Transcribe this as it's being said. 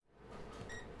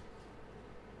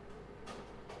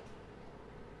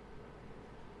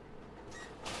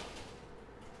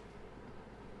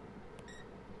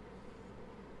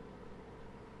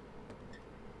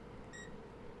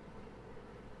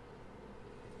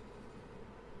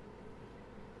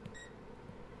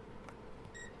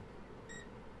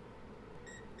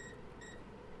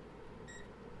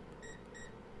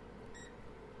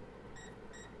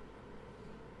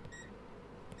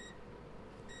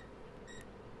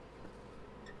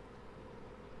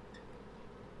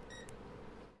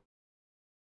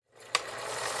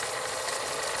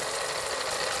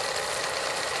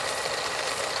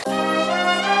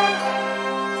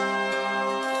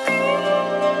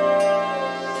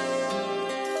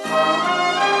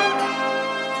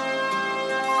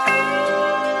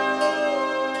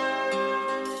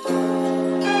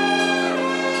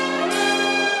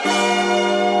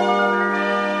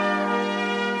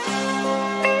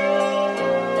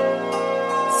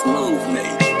Smooth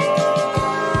mate.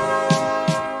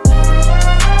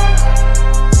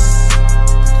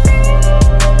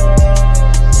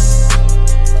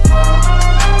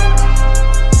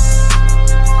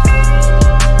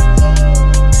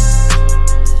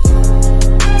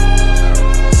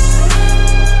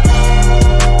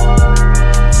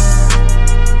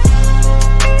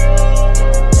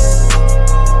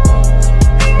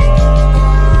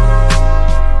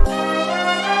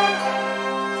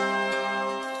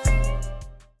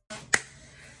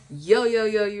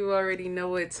 Yo, you already know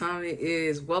what time it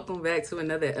is. Welcome back to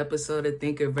another episode of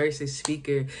Thinker versus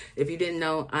Speaker. If you didn't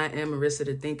know, I am Marissa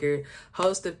the Thinker,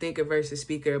 host of Thinker versus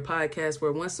Speaker, a podcast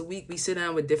where once a week we sit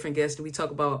down with different guests and we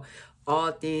talk about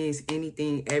all things,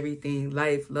 anything, everything,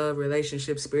 life, love,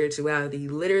 relationships, spirituality,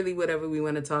 literally whatever we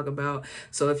want to talk about.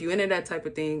 So if you're into that type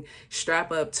of thing,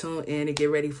 strap up, tune in, and get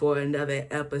ready for another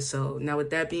episode. Now, with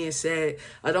that being said,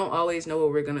 I don't always know what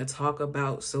we're going to talk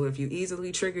about. So if you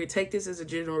easily trigger, take this as a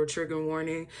general trigger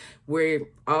warning. We're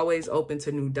always open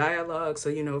to new dialogue. So,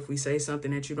 if we say something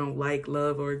that you don't like,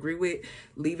 love, or agree with,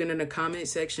 leave it in the comment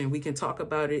section. We can talk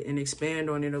about it and expand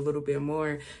on it a little bit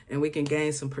more, and we can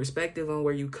gain some perspective on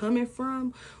where you're coming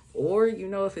from. Or,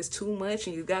 if it's too much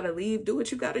and you got to leave, do what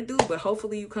you got to do. But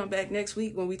hopefully you come back next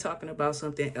week when we're talking about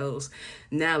something else.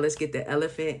 Now, let's get the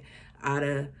elephant out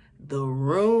of the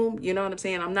room. You know what I'm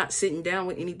saying? I'm not sitting down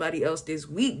with anybody else this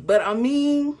week, but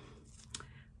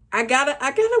I gotta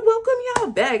welcome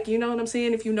y'all back. You know what I'm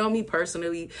saying? If you know me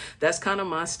personally, that's kind of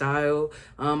my style.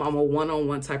 I'm a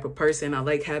one-on-one type of person. I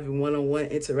like having one-on-one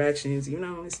interactions.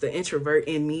 It's the introvert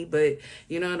in me, but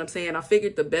you know what I'm saying? I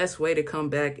figured the best way to come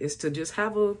back is to just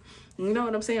have a,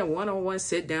 one-on-one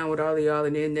sit down with all of y'all.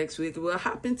 And then next week we'll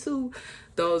hop into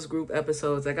those group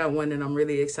episodes. I got one that I'm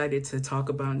really excited to talk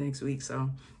about next week. So,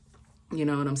 you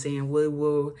know what I'm saying? We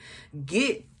will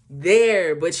get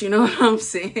there, but you know what I'm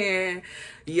saying?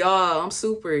 Y'all, I'm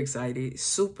super excited.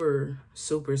 Super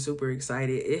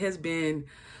excited. It has been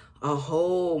a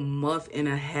whole month and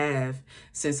a half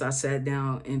since I sat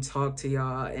down and talked to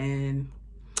y'all, and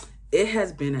it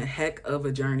has been a heck of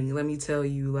a journey. Let me tell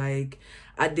you, I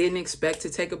didn't expect to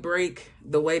take a break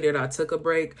the way that I took a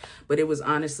break, but it was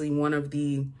honestly one of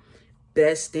the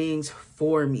best things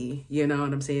for me. You know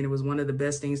what I'm saying? It was one of the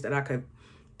best things that I could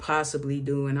possibly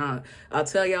do, and I'll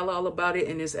tell y'all all about it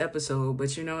in this episode.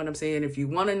 But you know what I'm saying? If you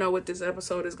want to know what this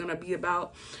episode is going to be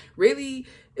about, really,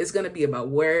 it's going to be about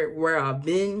where I've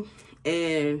been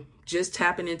and just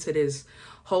tapping into this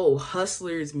whole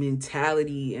hustler's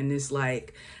mentality and this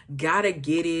gotta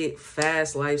get it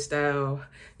fast lifestyle,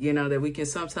 that we can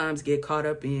sometimes get caught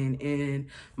up in, and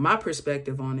my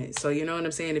perspective on it. So you know what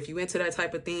I'm saying? If you into that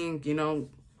type of thing,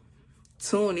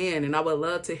 tune in, and I would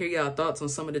love to hear y'all thoughts on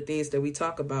some of the things that we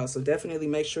talk about. So definitely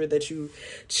make sure that you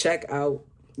check out,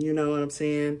 you know what I'm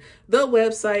saying, the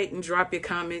website, and drop your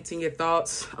comments and your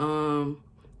thoughts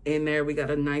in there. We got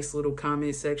a nice little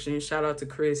comment section. Shout out to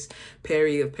Chris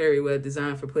Perry of Perry Web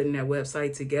Design for putting that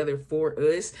website together for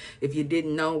us. If you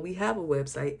didn't know, we have a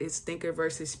website. It's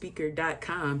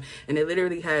thinkerversusspeaker.com, and it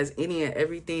literally has any and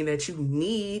everything that you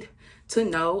need to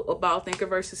know about Thinker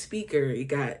versus Speaker. You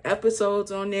got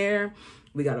episodes on there.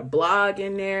 We got a blog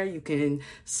in there. You can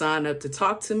sign up to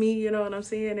talk to me, you know what I'm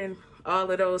saying? And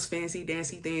all of those fancy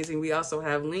dancy things. And we also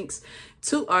have links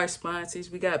to our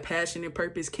sponsors. We got Passion and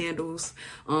Purpose candles.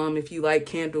 If you like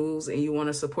candles and you want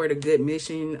to support a good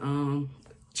mission,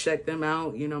 check them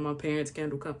out. My parents'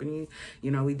 candle company,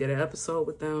 we did an episode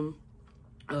with them.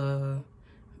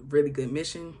 Really good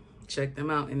mission. Check them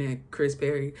out. And then Chris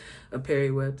Perry of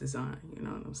Perry Web Design, you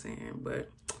know what I'm saying? But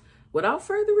without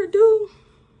further ado,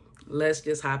 let's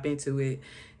just hop into it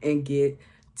and get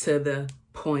to the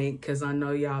point, because I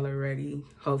know y'all are ready.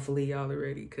 Hopefully y'all are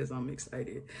ready, because I'm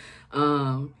excited.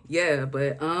 Yeah.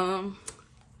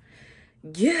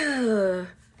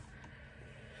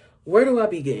 Where do I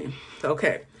begin?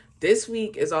 Okay. This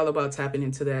week is all about tapping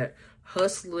into that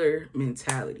hustler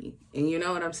mentality. And you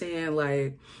know what I'm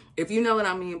saying? If you know what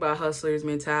I mean by hustler's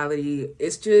mentality,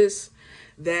 it's just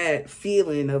that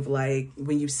feeling of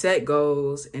when you set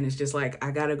goals and it's just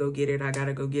I gotta go get it, I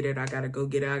gotta go get it, I gotta go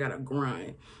get it, I gotta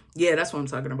grind. Yeah, that's what I'm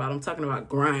talking about. I'm talking about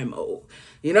grind mode.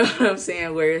 You know what I'm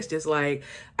saying? Where it's just I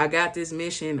got this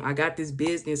mission, I got this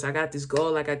business, I got this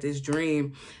goal, I got this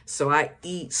dream. So I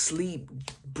eat, sleep,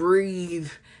 breathe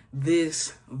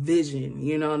this vision,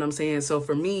 you know what I'm saying? So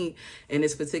for me, in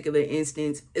this particular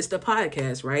instance, it's the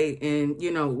podcast, right? And,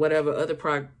 whatever other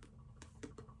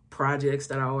projects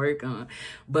that I work on,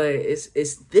 but it's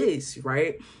this,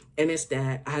 right? And it's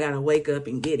that I gotta wake up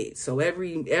and get it. So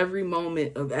every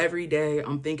moment of every day,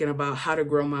 I'm thinking about how to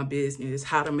grow my business,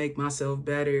 how to make myself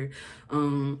better,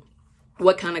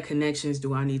 what kind of connections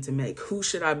do I need to make? Who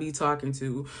should I be talking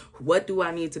to? What do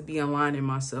I need to be aligning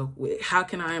myself with? How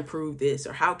can I improve this?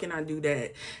 Or how can I do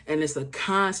that? And it's a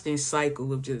constant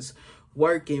cycle of just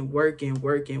working, right?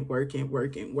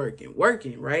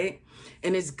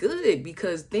 And it's good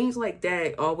because things like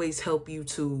that always help you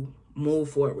to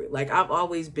move forward. Like, I've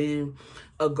always been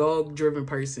a goal-driven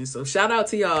person. So shout out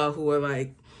to y'all who are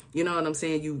like, you know what I'm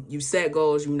saying? You set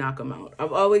goals, you knock them out.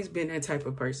 I've always been that type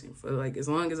of person for like as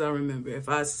long as I remember. If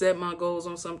I set my goals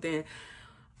on something,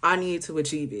 I need to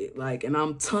achieve it. Like, and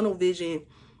I'm tunnel vision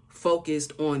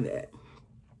focused on that.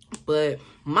 But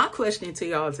my question to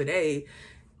y'all today,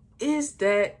 is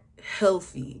that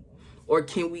healthy? Or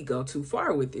can we go too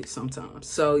far with it sometimes?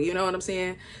 So, you know what I'm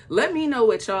saying? Let me know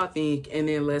what y'all think, and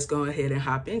then let's go ahead and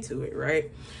hop into it,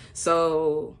 right?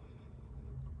 So,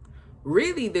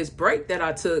 really, this break that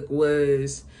I took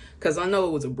was, because I know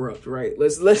it was abrupt, right?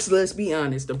 Let's be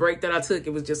honest. The break that I took,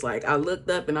 it was just like, I looked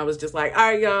up and I was just like, all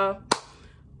right, y'all,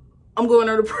 I'm going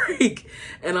on a break.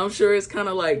 And I'm sure it's kind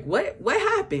of like, what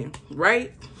happened,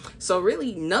 right? So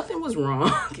really, nothing was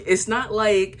wrong. It's not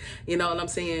like, you know what I'm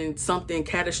saying, something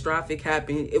catastrophic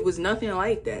happened. It was nothing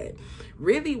like that.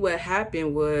 Really, what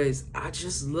happened was I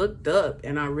just looked up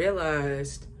and I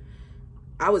realized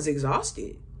I was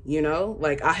exhausted. You know,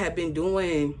 like I had been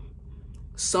doing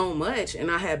so much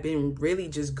and I had been really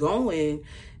just going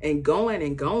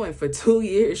for 2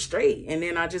 years straight. And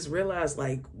then I just realized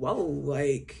like, whoa,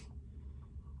 like,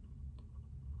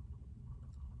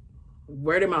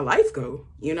 where did my life go?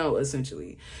 You know,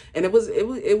 essentially. And it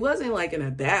wasn't like in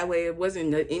a bad way. It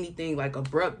wasn't anything like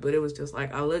abrupt, but it was just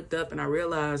like, I looked up and I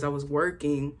realized I was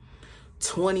working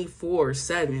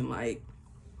 24/7. Like,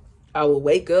 I would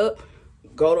wake up,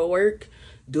 go to work,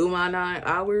 do my 9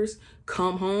 hours,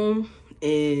 come home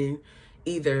and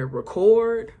either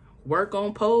record, work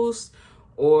on posts,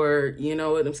 or, you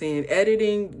know what I'm saying,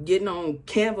 editing, getting on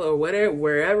Canva or whatever,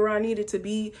 wherever I needed to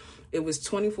be. It was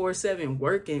 24/7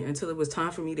 working until it was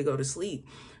time for me to go to sleep.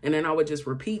 And then I would just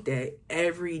repeat that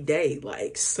every day,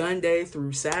 like Sunday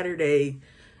through Saturday,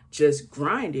 just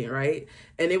grinding, right?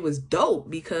 And it was dope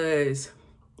because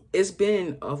it's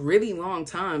been a really long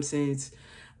time since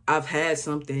I've had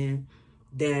something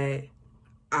that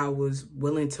I was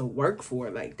willing to work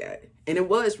for like that. And it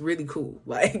was really cool.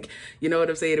 Like, you know what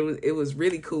I'm saying? It was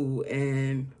really cool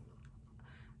and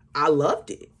I loved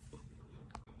it.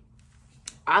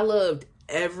 I loved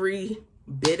every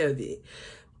bit of it.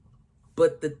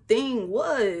 But the thing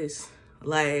was,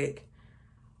 like,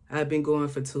 I've been going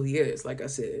for 2 years, like I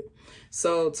said.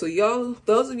 So to y'all,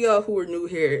 those of y'all who are new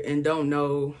here and don't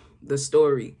know the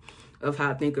story of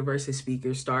how Thinker versus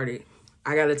Speaker started,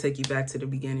 I got to take you back to the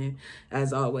beginning,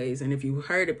 as always. And if you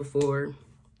heard it before,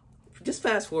 just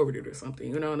fast forward it or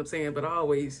something, you know what I'm saying? But I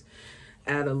always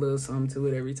add a little something to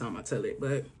it every time I tell it.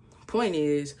 But point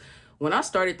is, when I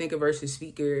started Thinker versus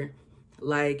Speaker,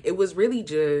 like, it was really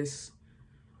just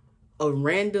a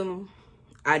random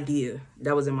idea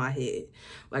that was in my head.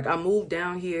 Like, I moved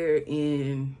down here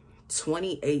in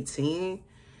 2018.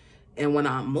 And when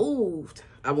I moved,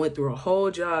 I went through a whole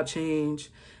job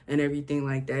change and everything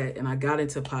like that. And I got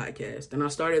into podcasts. And I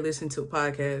started listening to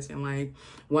podcasts. And, like,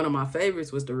 one of my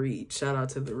favorites was The Read. Shout out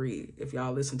to The Read. If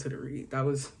y'all listen to The Read, that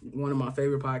was one of my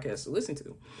favorite podcasts to listen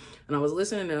to. And I was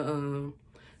listening to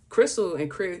Crystal and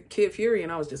Kid Fury,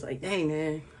 and I was just like, dang,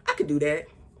 man, I could do that.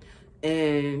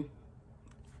 And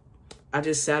I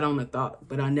just sat on the thought,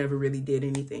 but I never really did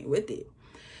anything with it.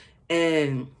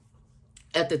 And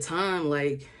at the time,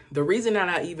 like, the reason that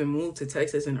I even moved to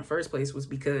Texas in the first place was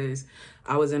because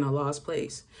I was in a lost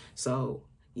place. So,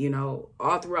 you know,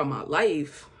 all throughout my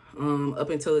life, up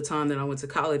until the time that I went to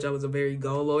college, I was a very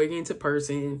goal-oriented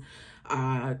person.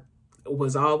 I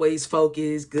was always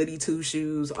focused, goody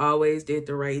two-shoes, always did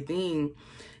the right thing.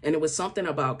 And it was something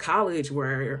about college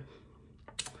where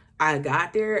I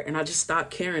got there and I just stopped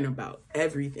caring about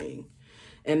everything.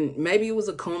 And maybe it was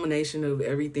a culmination of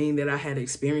everything that I had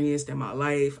experienced in my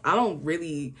life. I know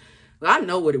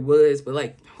what it was, but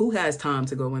like, who has time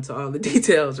to go into all the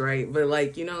details, right? But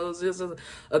like, you know, it was just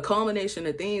a culmination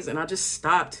of things, and I just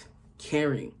stopped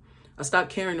caring. I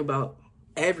stopped caring about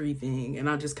everything, and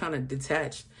I just kind of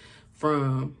detached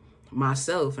from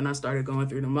myself, and I started going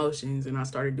through the motions, and I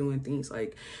started doing things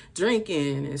like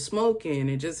drinking and smoking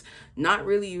and just not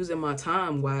really using my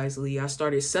time wisely. I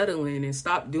started settling and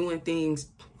stopped doing things.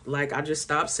 Like, I just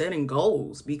stopped setting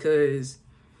goals because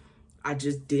I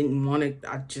just didn't want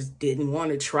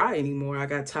to try anymore. I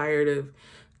got tired of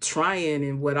trying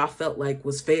and what I felt like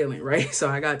was failing, right? So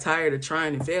I got tired of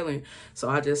trying and failing. So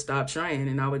I just stopped trying,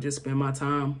 and I would just spend my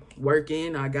time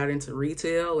working. I got into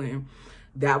retail, and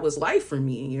that was life for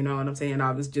me. You know what I'm saying?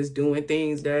 I was just doing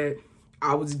things that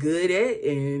I was good at,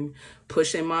 and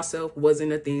pushing myself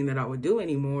wasn't a thing that I would do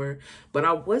anymore. But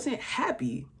I wasn't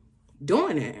happy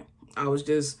doing that. I was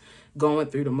just going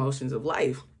through the motions of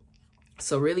life.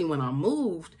 So really, when I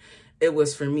moved, it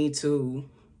was for me to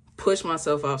push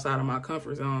myself outside of my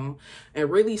comfort zone and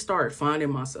really start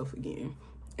finding myself again.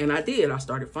 And I did. I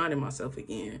started finding myself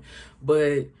again.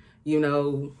 But, you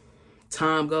know,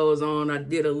 time goes on. I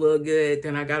did a little good.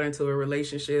 Then I got into a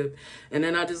relationship. And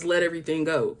then I just let everything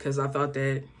go because I thought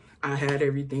that I had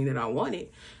everything that I wanted.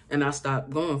 And I stopped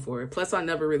going for it. Plus, I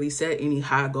never really set any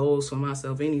high goals for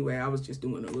myself anyway. I was just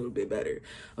doing a little bit better.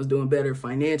 I was doing better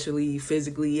financially,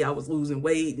 physically. I was losing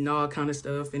weight and all kind of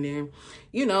stuff. And then,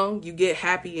 you know, you get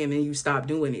happy and then you stop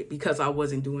doing it because I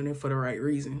wasn't doing it for the right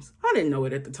reasons. I didn't know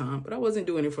it at the time, but I wasn't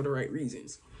doing it for the right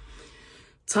reasons.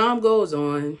 Time goes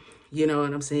on. You know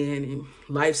what I'm saying? And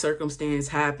life circumstances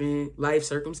happen.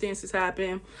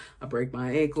 I break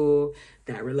my ankle.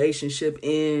 That relationship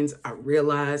ends. I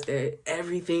realized that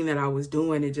everything that I was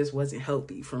doing, it just wasn't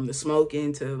healthy. From the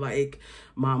smoking to like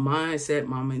my mindset,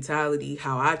 my mentality,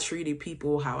 how I treated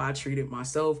people, how I treated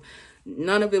myself.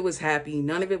 None of it was happy.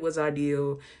 None of it was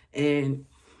ideal. And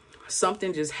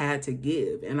something just had to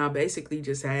give. And I basically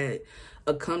just had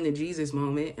a come to Jesus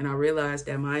moment. And I realized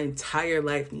that my entire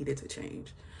life needed to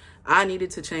change. I needed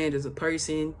to change as a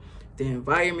person. The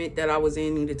environment that I was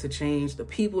in needed to change. The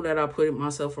people that I put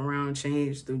myself around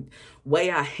changed. The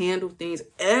way I handled things,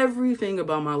 everything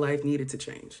about my life needed to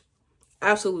change.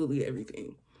 Absolutely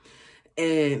everything.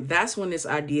 And that's when this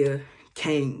idea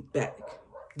came back.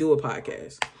 Do a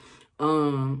podcast.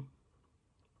 And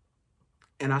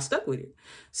I stuck with it.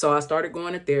 So I started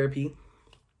going to therapy.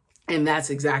 And that's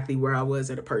exactly where I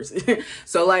was as a person.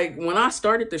 So like when I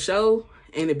started the show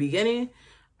in the beginning,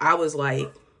 I was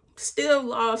like still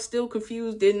lost, still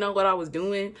confused, didn't know what I was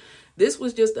doing. This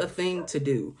was just a thing to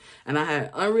do. And I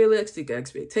had unrealistic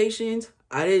expectations.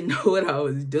 I didn't know what I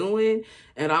was doing.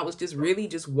 And I was just really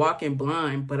just walking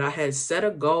blind. But I had set a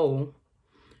goal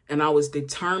and I was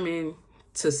determined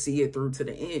to see it through to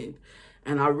the end.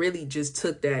 And I really just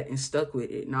took that and stuck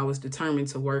with it. And I was determined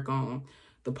to work on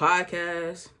the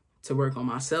podcast, to work on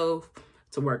myself,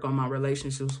 to work on my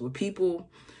relationships with people,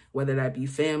 whether that be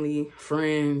family,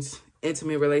 friends,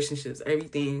 intimate relationships,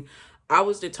 everything. I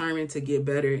was determined to get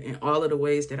better in all of the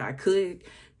ways that I could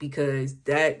because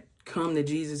that come to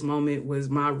Jesus moment was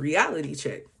my reality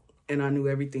check. And I knew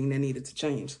everything that needed to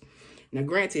change. Now,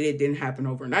 granted, it didn't happen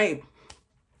overnight.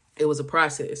 It was a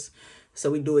process. So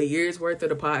we do a year's worth of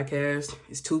the podcast.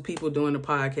 It's 2 people doing the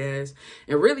podcast.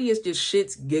 And really it's just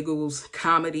shits, giggles,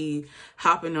 comedy,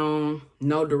 hopping on,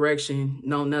 no direction,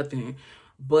 no nothing.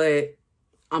 But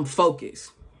I'm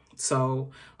focused. So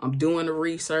I'm doing the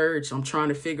research. I'm trying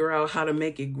to figure out how to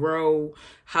make it grow,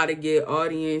 how to get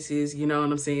audiences, you know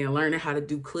what I'm saying? Learning how to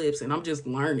do clips. And I'm just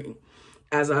learning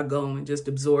as I go and just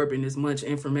absorbing as much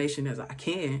information as I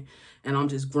can. And I'm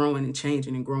just growing and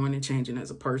changing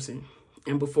as a person.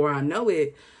 And before I know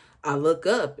it, I look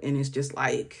up and it's just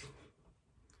like,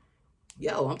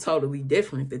 yo, I'm totally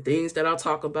different. The things that I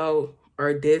talk about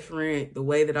are different. The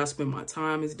way that I spend my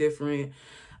time is different.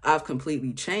 I've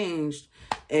completely changed.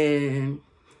 And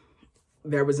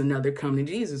there was another come to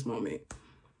Jesus moment.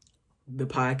 The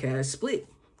podcast split.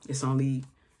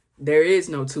 There is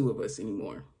no 2 of us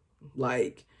anymore.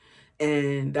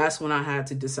 And that's when I had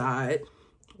to decide,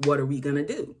 what are we going to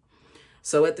do?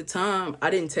 So at the time,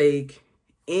 I didn't take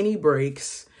any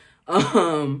breaks.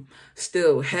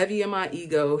 Still heavy in my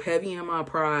ego, heavy in my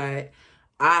pride.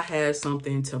 I had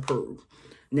something to prove.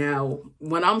 Now,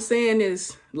 when I'm saying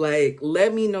this,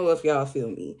 let me know if y'all feel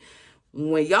me.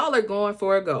 When y'all are going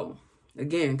for a goal,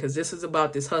 again, because this is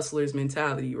about this hustler's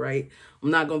mentality, right? I'm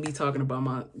not going to be talking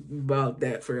about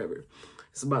that forever.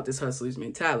 It's about this hustler's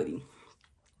mentality.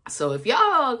 So if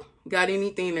y'all got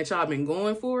anything that y'all been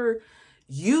going for,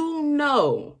 you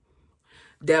know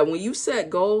that when you set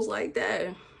goals like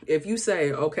that, if you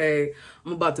say, okay,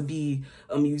 I'm about to be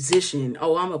a musician.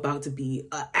 Oh, I'm about to be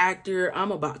an actor.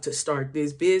 I'm about to start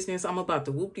this business. I'm about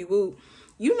to whoop-de-whoop.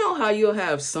 You know how you'll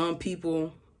have some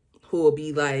people who will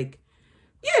be like,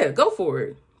 yeah, go for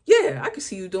it. Yeah, I can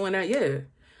see you doing that. Yeah.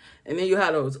 And then you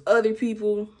have those other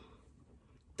people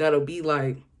that'll be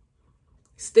like,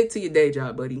 stick to your day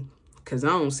job, buddy, because I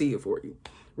don't see it for you.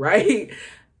 Right?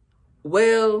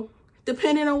 Well,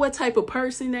 depending on what type of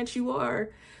person that you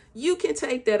are, you can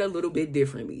take that a little bit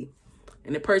differently.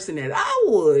 And the person that I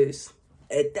was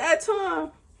at that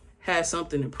time had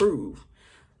something to prove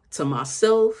to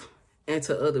myself and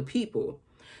to other people.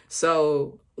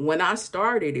 So when I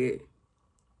started it,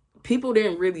 people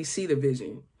didn't really see the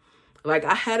vision. Like,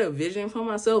 I had a vision for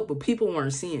myself, but people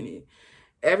weren't seeing it.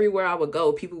 Everywhere I would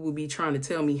go, people would be trying to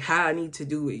tell me how I need to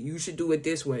do it. You should do it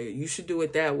this way. You should do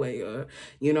it that way.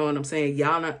 You know what I'm saying?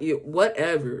 Y'all not,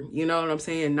 whatever. You know what I'm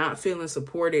saying? Not feeling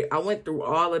supported. I went through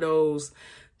all of those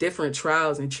different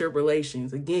trials and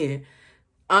tribulations. Again,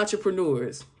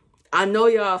 entrepreneurs, I know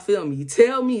y'all feel me.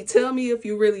 Tell me if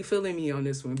you really feeling me on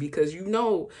this one, because you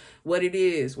know what it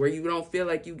is where you don't feel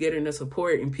like you getting the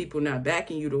support and people not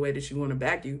backing you the way that you want to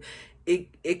back you.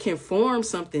 It can form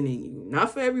something in you,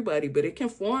 not for everybody, but it can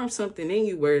form something in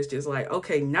you where it's just like,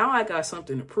 okay, now I got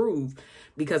something to prove,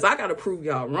 because I got to prove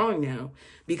y'all wrong now,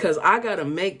 because I got to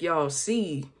make y'all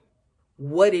see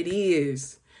what it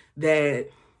is that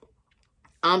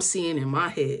I'm seeing in my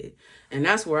head. And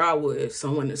that's where I was.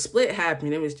 So when the split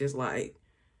happened, it was just like,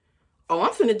 oh,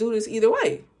 I'm finna do this either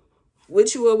way.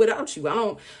 With you or without you. I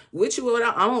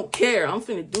don't care. I'm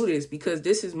finna do this because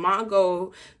this is my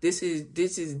goal. This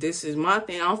is my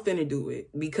thing. I'm finna do it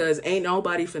because ain't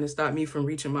nobody finna stop me from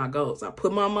reaching my goals. I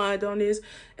put my mind on this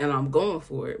and I'm going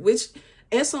for it, which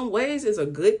in some ways is a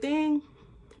good thing,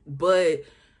 but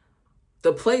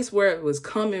the place where it was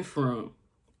coming from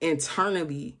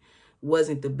internally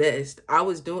wasn't the best. I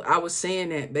was saying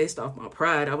that based off my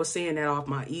pride. I was saying that off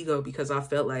my ego because I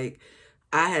felt like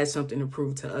I had something to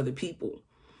prove to other people.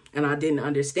 And I didn't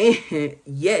understand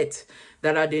yet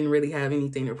that I didn't really have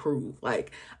anything to prove.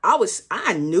 Like,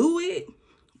 I knew it,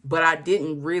 but I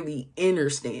didn't really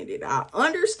understand it. I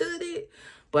understood it,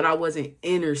 but I wasn't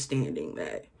understanding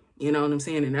that. You know what I'm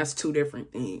saying? And that's two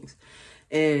different things.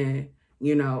 And,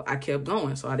 you know, I kept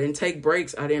going. So I didn't take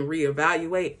breaks. I didn't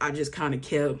reevaluate. I just kind of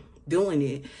kept doing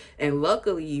it. And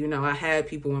luckily, you know, I had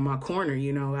people in my corner.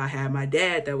 You know, I had my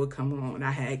dad that would come on.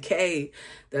 I had Kay.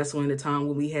 That's when the time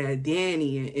when we had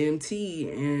Danny and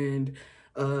MT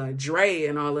and Dre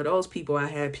and all of those people. I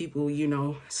had people, you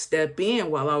know, step in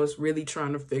while I was really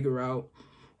trying to figure out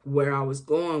where I was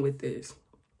going with this.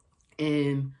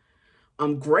 And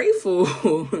I'm grateful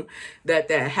that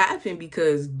happened,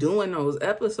 because doing those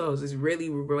episodes is really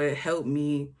what helped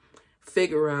me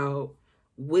figure out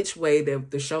which way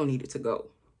the show needed to go,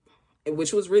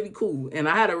 which was really cool. And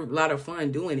I had a lot of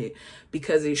fun doing it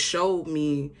because it showed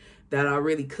me that I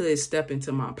really could step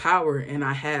into my power and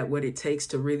I had what it takes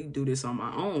to really do this on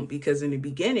my own. Because in the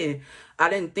beginning, I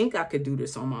didn't think I could do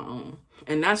this on my own.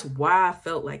 And that's why I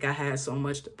felt like I had so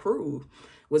much to prove,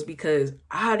 was because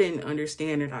I didn't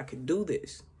understand that I could do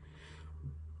this.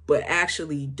 But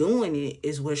actually doing it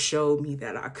is what showed me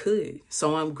that I could.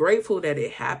 So I'm grateful that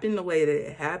it happened the way that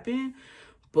it happened.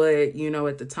 But, you know,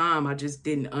 at the time, I just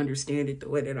didn't understand it the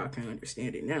way that I can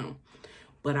understand it now.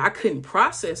 But I couldn't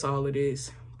process all of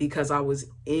this because I was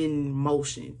in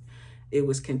motion. It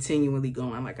was continually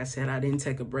going. Like I said, I didn't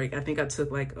take a break. I think I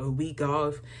took like a week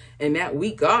off. And that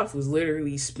week off was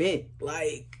literally spent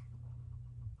like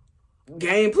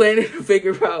game planning to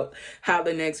figure out how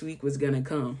the next week was going to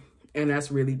come. And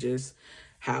that's really just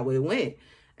how it went.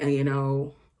 And, you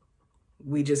know,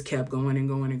 we just kept going and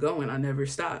going and going. I never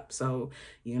stopped. So,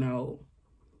 you know,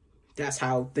 that's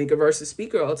how Thinker versus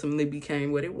Speaker ultimately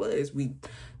became what it was. We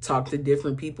talked to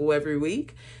different people every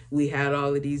week. We had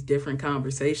all of these different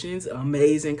conversations,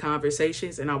 amazing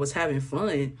conversations, and I was having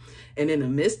fun. And in the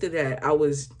midst of that, I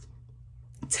was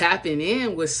tapping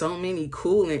in with so many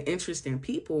cool and interesting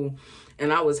people.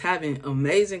 And I was having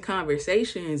amazing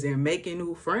conversations and making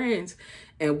new friends.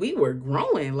 And we were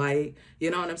growing. Like, you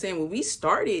know what I'm saying? When we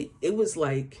started, it was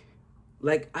like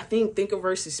I think Thinker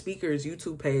versus Speaker's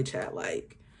YouTube page had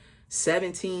like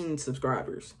 17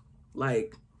 subscribers.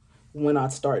 Like, when I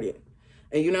started.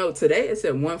 And, you know, today it's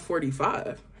at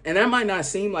 145. And that might not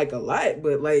seem like a lot,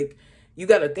 but like, you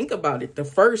got to think about it. The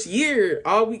first year,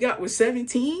 all we got was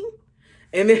 17.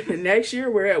 And then the next year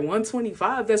we're at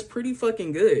 125. That's pretty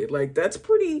fucking good. Like, that's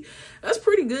pretty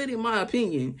good in my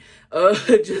opinion.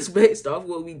 Just based off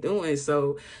what we doing.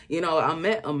 So, you know, I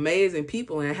met amazing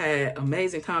people and had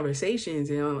amazing conversations.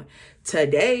 You know,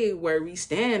 today where we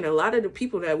stand, a lot of the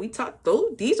people that we talk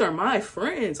to, these are my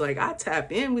friends. Like, I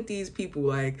tap in with these people.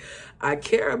 Like, I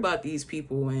care about these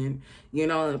people, and you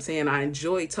know what I'm saying? I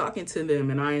enjoy talking to them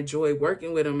and I enjoy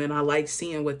working with them, and I like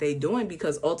seeing what they doing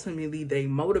because ultimately they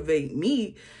motivate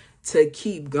me to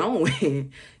keep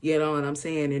going. You know what I'm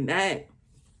saying? And that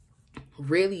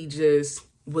really just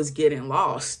was getting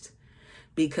lost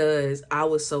because I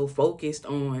was so focused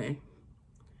on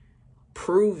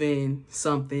proving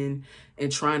something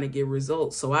and trying to get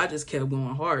results. So I just kept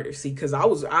going harder. See, because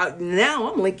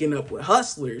now I'm linking up with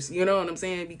hustlers, you know what I'm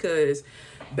saying? Because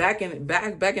back in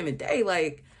the day,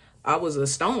 like, I was a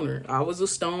stoner.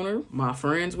 My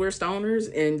friends were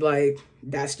stoners, and like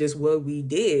that's just what we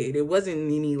did. It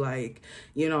wasn't any like,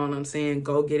 you know what I'm saying,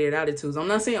 go get it attitudes. I'm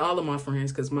not saying all of my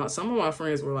friends, because some of my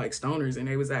friends were like stoners and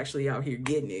they was actually out here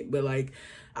getting it. But like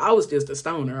I was just a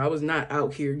stoner. I was not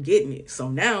out here getting it. So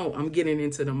now I'm getting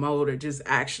into the mode of just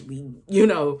actually,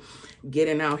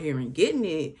 getting out here and getting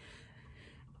it.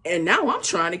 And now I'm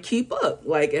trying to keep up.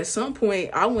 Like at some point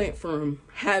I went from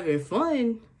having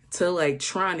fun to like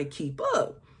trying to keep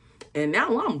up. And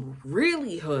now I'm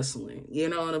really hustling. You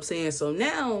know what I'm saying? So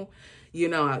now,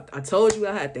 I told you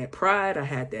I had that pride. I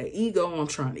had that ego. I'm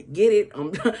trying to get it.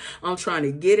 I'm trying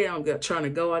to get it. I'm trying to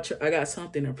go. I got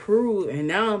something to prove. And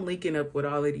now I'm linking up with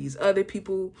all of these other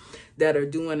people that are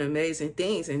doing amazing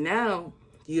things. And now,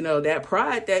 that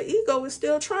pride, that ego is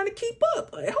still trying to keep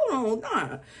up. Like, hold on,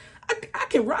 nah. I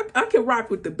can rock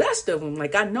with the best of them.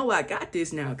 Like, I know I got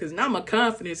this now, because now my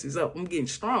confidence is up. I'm getting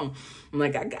strong. I'm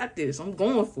like, I got this. I'm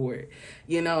going for it,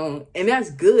 and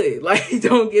that's good. Like,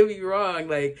 don't get me wrong.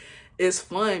 Like, it's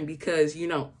fun because,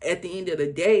 at the end of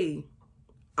the day,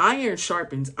 iron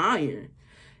sharpens iron.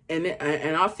 And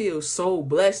I feel so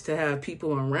blessed to have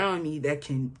people around me that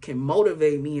can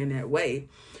motivate me in that way.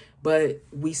 But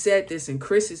we said this in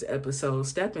Chris's episode,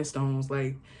 Stepping Stones,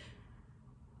 like,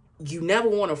 you never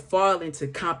want to fall into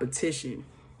competition.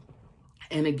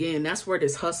 And again, that's where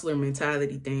this hustler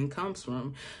mentality thing comes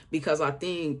from. Because I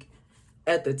think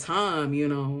at the time,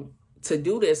 to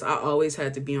do this, I always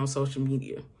had to be on social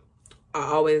media. I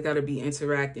always got to be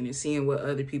interacting and seeing what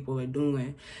other people are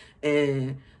doing.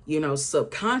 And,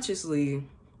 subconsciously,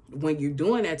 when you're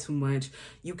doing that too much,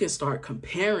 you can start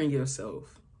comparing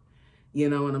yourself. You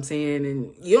know what I'm saying?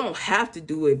 And you don't have to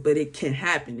do it, but it can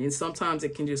happen. And sometimes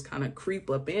it can just kind of creep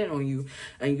up in on you,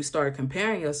 and you start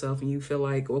comparing yourself, and you feel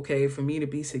like, okay, for me to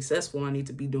be successful, I need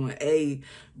to be doing A,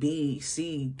 B,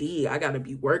 C, D. I got to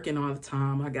be working all the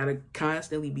time. I got to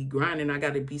constantly be grinding. I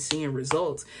got to be seeing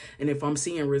results. And if I'm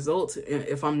seeing results,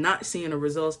 if I'm not seeing the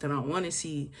results that I want to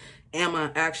see, am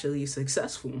I actually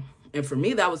successful? And for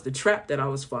me, that was the trap that I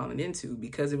was falling into,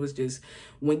 because it was just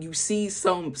when you see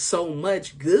so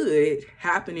much good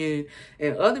happening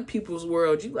in other people's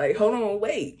world, you like, hold on,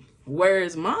 wait, where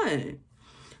is mine?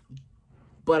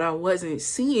 But I wasn't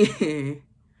seeing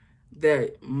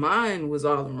that mine was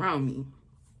all around me,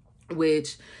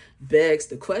 which begs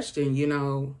the question,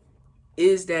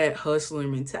 is that hustler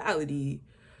mentality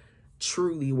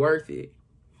truly worth it?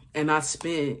 And I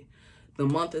spent the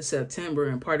month of September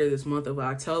and part of this month of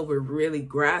October really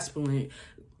grasping,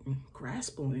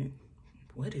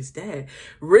 what is that?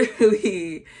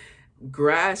 Really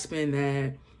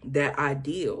grasping that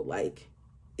ideal. Like,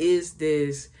 is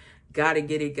this gotta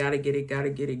get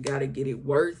it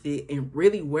worth it? And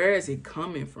really, where is it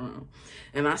coming from?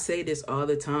 And I say this all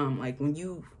the time. Like, when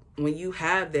you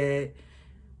have that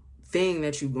thing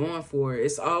that you're going for,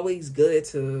 it's always good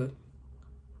to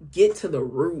get to the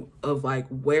root of like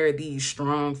where these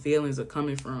strong feelings are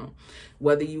coming from.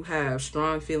 Whether you have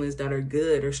strong feelings that are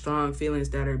good or strong feelings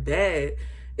that are bad,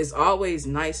 it's always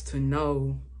nice to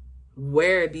know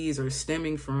where these are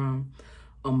stemming from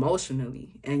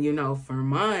emotionally. And for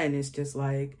mine, it's just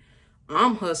like,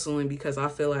 I'm hustling because I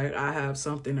feel like I have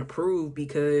something to prove,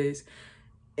 because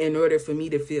in order for me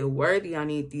to feel worthy, I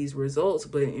need these results.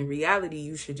 But in reality,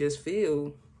 you should just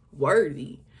feel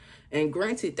worthy. And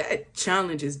granted, that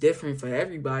challenge is different for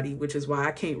everybody, which is why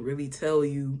I can't really tell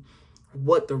you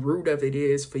what the root of it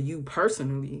is for you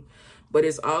personally. But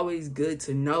it's always good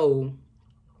to know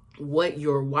what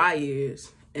your why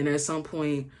is. And at some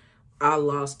point, I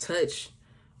lost touch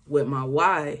with my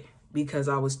why because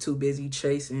I was too busy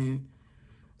chasing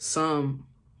some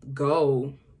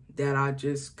goal that I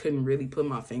just couldn't really put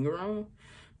my finger on,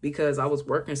 because I was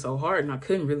working so hard and I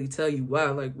couldn't really tell you why.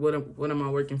 Like, what am I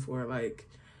working for? Like,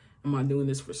 am I doing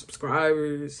this for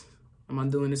subscribers? Am I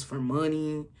doing this for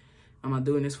money? Am I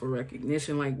doing this for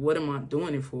recognition? Like, what am I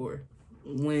doing it for?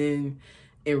 When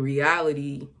in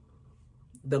reality,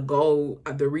 the goal,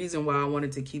 the reason why I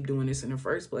wanted to keep doing this in the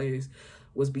first place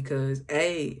was because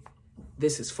A,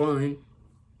 this is fun.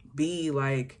 B,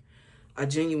 like, I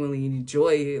genuinely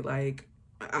enjoy it. Like,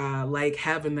 I like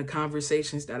having the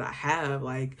conversations that I have.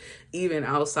 Like, even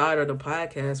outside of the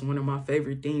podcast, one of my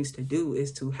favorite things to do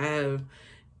is to have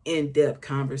in-depth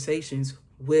conversations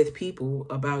with people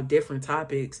about different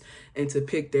topics, and to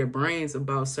pick their brains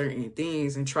about certain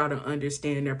things and try to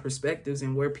understand their perspectives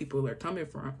and where people are coming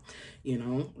from.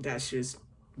 That's just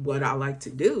what I like to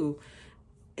do.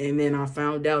 And then I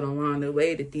found out along the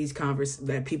way that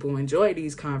that people enjoy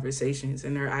these conversations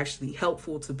and they're actually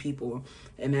helpful to people.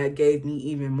 And that gave me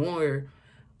even more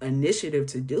initiative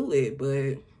to do it.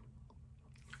 But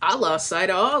I lost sight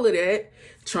of all of that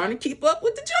trying to keep up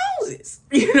with the Joneses.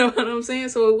 You know what I'm saying?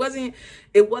 So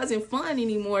it wasn't fun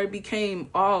anymore. It became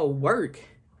all work.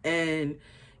 And,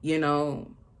 you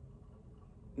know,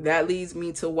 that leads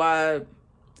me to why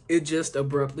it just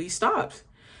abruptly stops.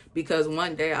 Because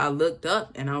one day I looked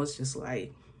up and I was just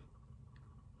like,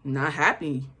 not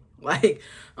happy. Like,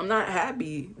 I'm not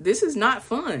happy. This is not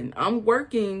fun. I'm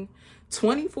working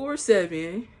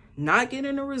 24/7, not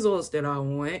getting the results that I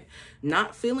want,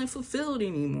 not feeling fulfilled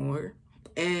anymore.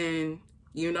 And,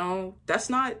 you know, that's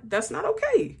not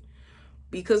okay.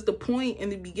 Because the point in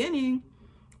the beginning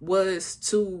was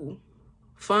to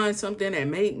find something that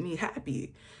made me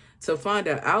happy, to find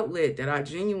an outlet that I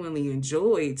genuinely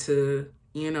enjoyed, to,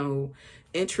 you know,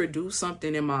 introduce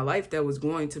something in my life that was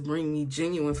going to bring me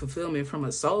genuine fulfillment from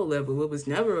a soul level. It was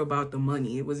never about the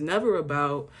money. It was never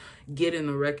about getting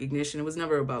the recognition. It was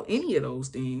never about any of those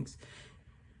things.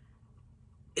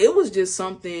 It was just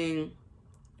something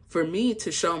for me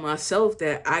to show myself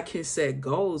that I can set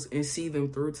goals and see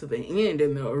them through to the end.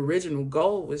 And the original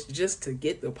goal was just to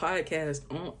get the podcast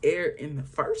on air in the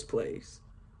first place.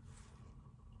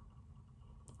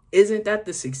 Isn't that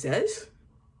the success?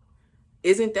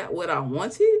 Isn't that what I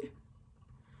wanted?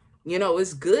 You know,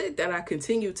 it's good that I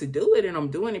continue to do it and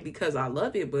I'm doing it because I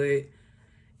love it, but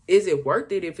is it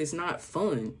worth it if it's not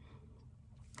fun?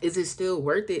 Is it still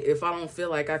worth it if I don't feel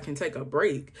like I can take a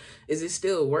break? Is it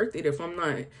still worth it if I'm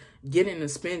not getting to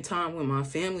spend time with my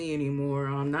family anymore?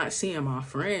 Or I'm not seeing my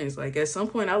friends. Like, at some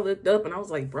point I looked up and I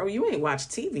was like, bro, you ain't watched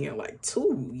TV in like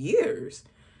 2 years.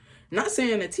 Not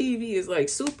saying the TV is like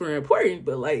super important,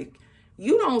 but like,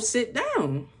 you don't sit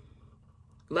down.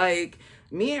 Like,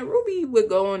 me and Ruby would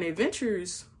go on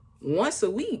adventures once a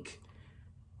week,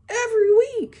 every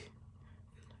week.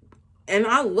 And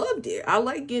I loved it. I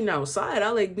like getting outside.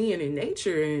 I like being in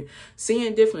nature and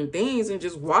seeing different things and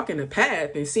just walking the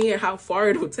path and seeing how far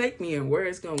it'll take me and where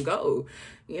it's going to go.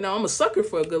 You know, I'm a sucker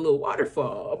for a good little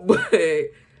waterfall, but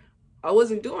I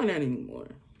wasn't doing that anymore.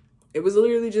 It was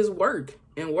literally just work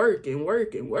and work and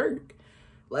work and work.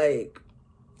 Like,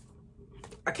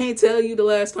 I can't tell you the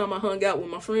last time I hung out with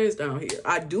my friends down here.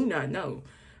 I do not know.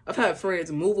 I've had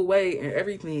friends move away and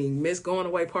everything, miss going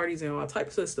away parties and all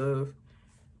types of stuff,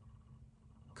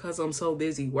 because I'm so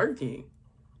busy working.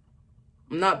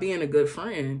 I'm not being a good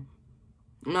friend.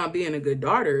 I'm not being a good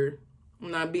daughter. I'm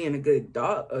not being a good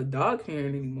dog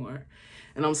parent anymore.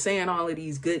 And I'm saying all of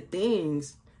these good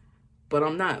things, but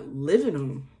I'm not living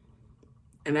them.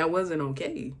 And that wasn't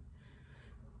okay.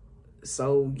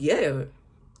 So, yeah,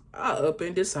 I up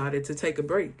and decided to take a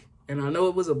break. And I know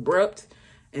it was abrupt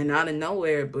and out of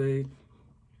nowhere, but,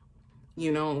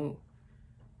 you know,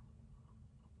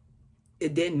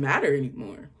 it didn't matter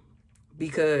anymore.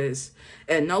 Because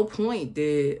at no point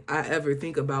did I ever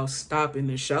think about stopping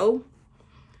the show.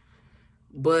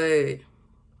 But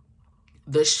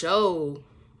the show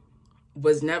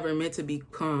was never meant to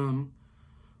become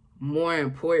more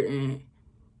important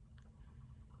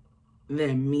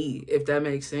than me, if that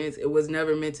makes sense. It was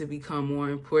never meant to become more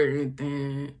important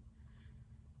than,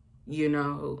 you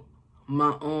know,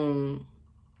 my own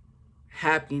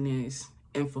happiness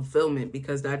and fulfillment,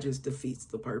 because that just defeats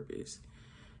the purpose.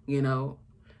 You know,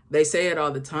 they say it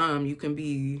all the time.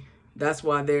 That's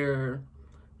why there are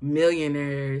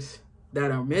millionaires that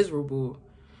are miserable,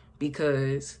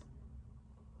 because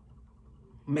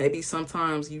maybe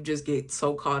sometimes you just get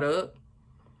so caught up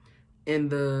in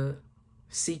the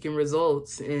seeking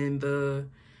results and the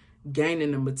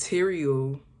gaining the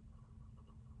material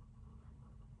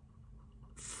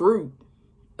fruit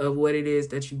of what it is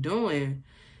that you're doing,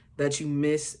 that you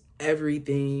miss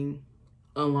everything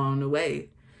along the way.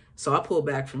 So I pulled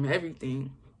back from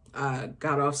everything. I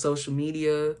got off social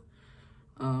media.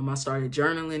 I started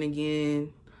journaling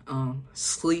again,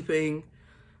 sleeping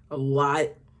a lot,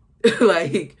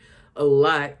 like a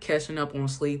lot, catching up on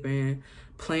sleeping,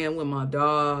 playing with my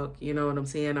dog. You know what I'm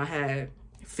saying? I had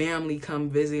family come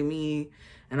visit me,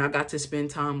 and I got to spend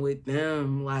time with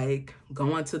them, like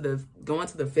going to the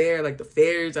fair. Like, the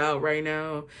fair's out right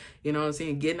now. You know what I'm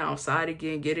saying? Getting outside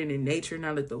again, getting in nature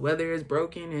now that the weather is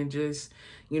broken, and just,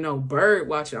 you know, bird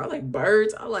watching. I like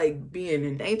birds. I like being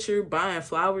in nature, buying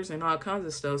flowers and all kinds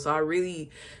of stuff. So I really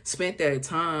spent that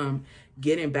time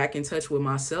getting back in touch with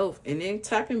myself and then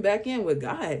tapping back in with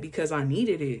God, because I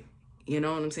needed it. You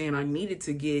know what I'm saying? I needed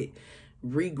to get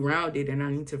regrounded, and I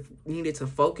needed to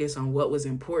focus on what was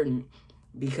important,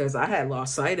 because I had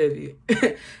lost sight of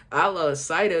it. I lost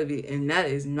sight of it, and that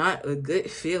is not a good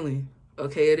feeling.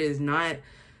 Okay, it is not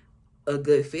a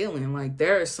good feeling. Like,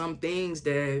 there are some things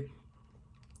that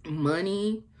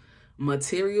money,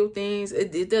 material things,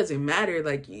 it doesn't matter.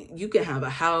 Like, you can have a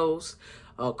house,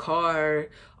 a car,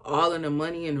 all of the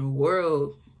money in the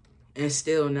world, and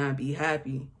still not be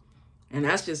happy. And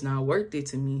that's just not worth it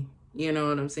to me. You know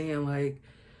what I'm saying? Like,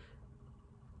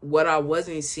 what I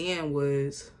wasn't seeing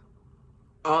was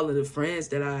all of the friends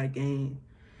that I gained.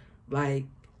 Like,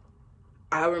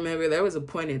 I remember there was a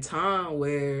point in time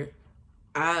where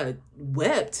I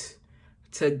wept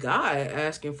to God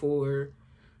asking for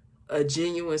a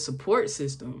genuine support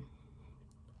system,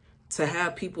 to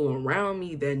have people around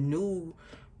me that knew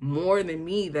more than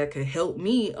me, that could help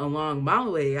me along my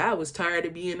way. I was tired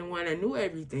of being the one that knew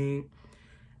everything.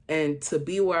 And to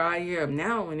be where I am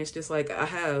now, and it's just like I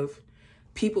have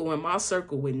people in my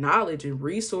circle with knowledge and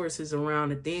resources around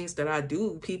the things that I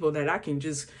do, people that I can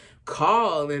just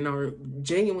call and are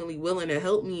genuinely willing to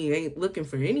help me, ain't looking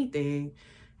for anything.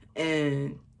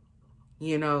 And,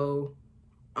 you know,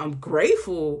 I'm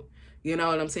grateful, you know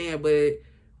what I'm saying? But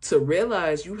to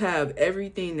realize you have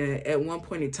everything that at one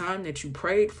point in time that you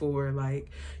prayed for,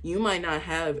 like, you might not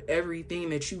have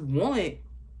everything that you want,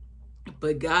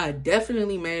 but God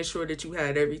definitely made sure that you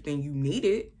had everything you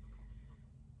needed.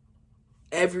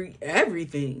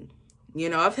 Everything. You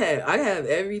know, I have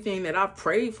everything that I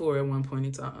prayed for at one point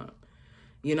in time.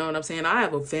 You know what I'm saying? I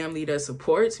have a family that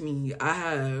supports me. I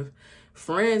have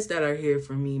friends that are here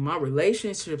for me. My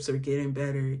relationships are getting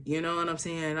better. You know what I'm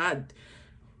saying? I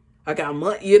got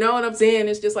money, you know what I'm saying?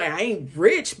 It's just like, I ain't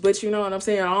rich, but you know what I'm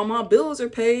saying? All my bills are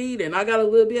paid and I got a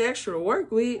little bit extra to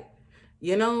work with,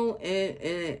 you know,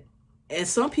 and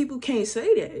some people can't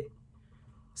say that.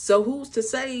 So who's to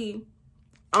say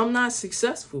I'm not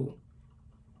successful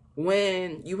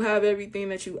when you have everything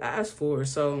that you asked for?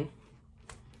 So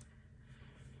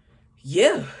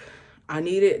yeah,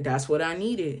 that's what I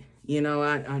needed. You know,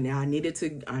 I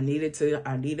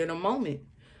needed a moment.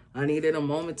 I needed a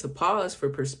moment to pause for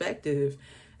perspective.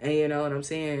 And you know what I'm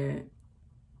saying?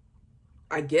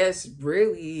 I guess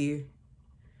really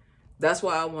that's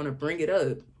why I want to bring it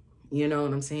up. You know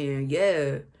what I'm saying?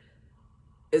 Yeah,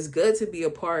 it's good to be a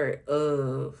part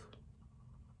of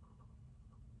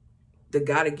the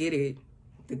gotta get it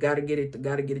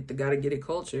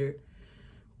culture.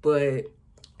 But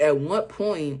at what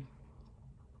point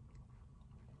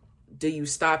do you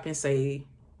stop and say,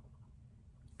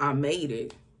 I made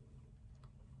it?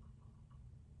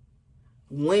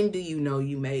 When do you know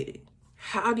you made it?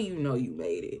 How do you know you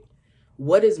made it?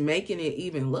 What is making it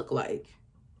even look like?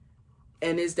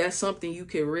 And is that something you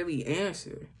can really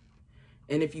answer?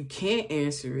 And if you can't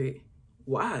answer it,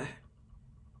 why?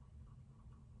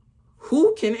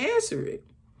 Who can answer it?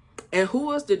 And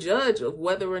who is the judge of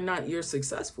whether or not you're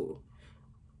successful?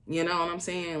 You know what I'm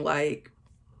saying? Like,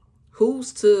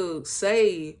 who's to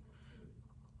say,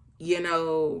 you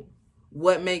know,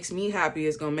 what makes me happy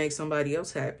is going to make somebody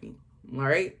else happy? All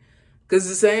right? Because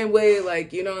the same way,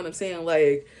 like, you know what I'm saying?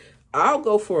 Like, I'll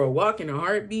go for a walk in a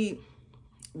heartbeat,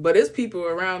 but it's people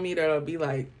around me that'll be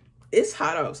like, it's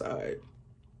hot outside,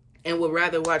 and would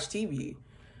rather watch TV.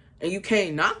 And you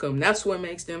can't knock them. That's what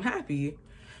makes them happy.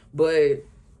 But,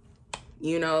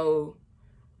 you know,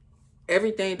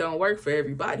 everything don't work for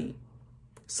everybody.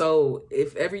 So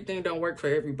if everything don't work for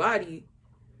everybody,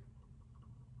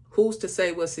 who's to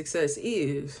say what success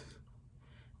is?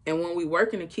 And when we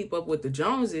working to keep up with the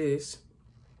Joneses,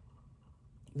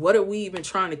 what are we even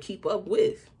trying to keep up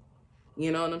with?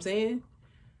 You know what I'm saying?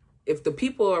 If the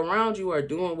people around you are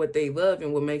doing what they love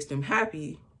and what makes them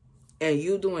happy, and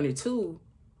you doing it too,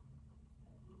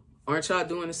 aren't y'all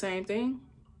doing the same thing?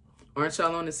 Aren't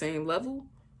y'all on the same level?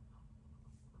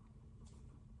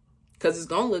 Because it's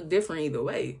going to look different either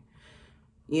way.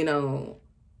 You know,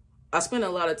 I spent a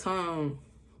lot of time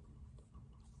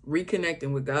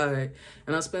reconnecting with God,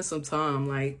 and I spent some time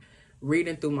like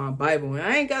reading through my Bible, and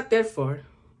I ain't got that far,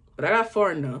 but I got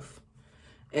far enough.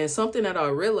 And something that I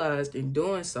realized in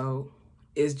doing so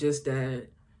is just that,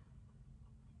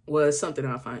 well, it's something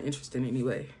I find interesting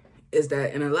anyway, is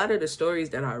that in a lot of the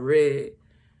stories that I read,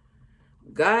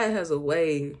 God has a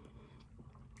way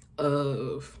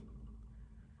of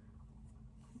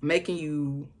making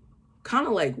you kind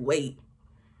of like wait.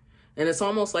 And it's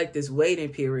almost like this waiting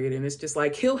period. And it's just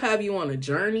like, he'll have you on a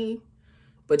journey,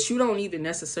 but you don't even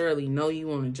necessarily know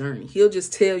you on a journey. He'll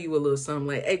just tell you a little something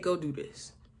like, hey, go do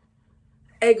this.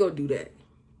 Hey, go do that.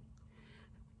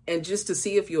 And just to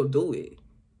see if you'll do it,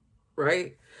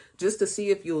 right? Just to see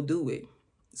if you'll do it.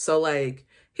 So like,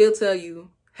 he'll tell you,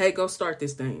 hey, go start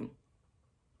this thing.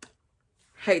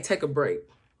 Hey, take a break.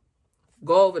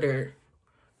 Go over there.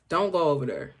 Don't go over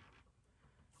there.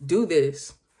 Do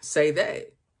this. Say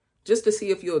that. Just to see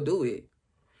if you'll do it.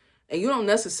 And you don't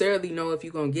necessarily know if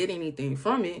you're going to get anything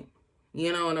from it.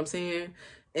 You know what I'm saying?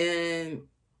 And,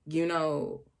 you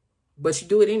know, but you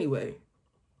do it anyway.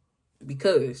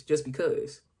 because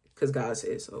God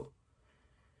said so.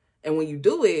 And when you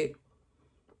do it,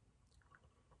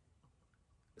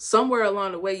 somewhere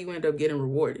along the way, you end up getting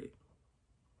rewarded.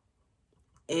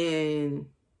 And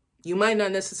you might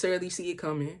not necessarily see it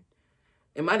coming.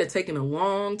 It might have taken a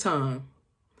long time.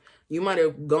 You might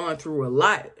have gone through a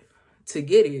lot to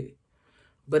get it.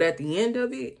 But at the end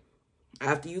of it,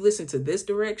 after you listen to this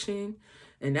direction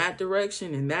and that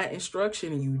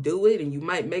instruction, and you do it, and you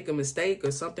might make a mistake,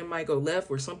 or something might go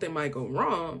left, or something might go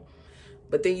wrong,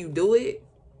 but then you do it,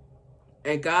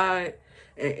 and God,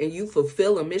 and you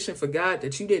fulfill a mission for God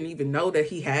that you didn't even know that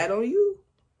he had on you,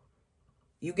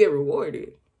 you get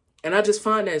rewarded. And I just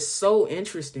find that so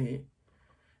interesting.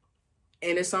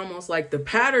 And it's almost like the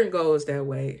pattern goes that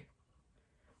way,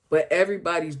 but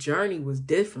everybody's journey was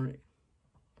different.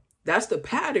 That's the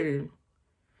pattern,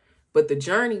 but the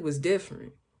journey was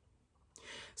different.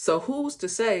 So who's to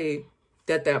say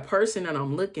that person that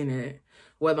I'm looking at,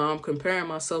 whether I'm comparing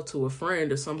myself to a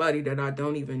friend or somebody that I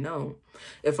don't even know,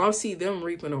 if I see them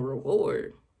reaping a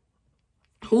reward,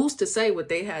 who's to say what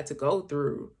they had to go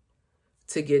through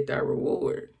to get that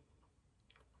reward?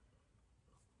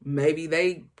 Maybe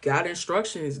they got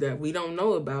instructions that we don't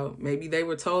know about. Maybe they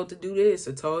were told to do this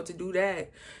or told to do that.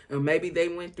 And maybe they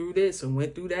went through this and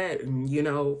went through that and,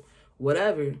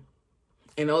 whatever.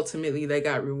 And ultimately they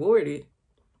got rewarded.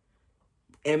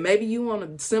 And maybe you on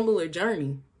a similar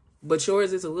journey, but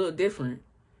yours is a little different.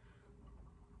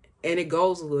 And it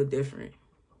goes a little different.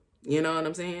 You know what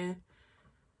I'm saying?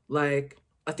 Like,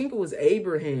 I think it was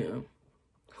Abraham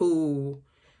who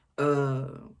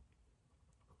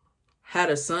had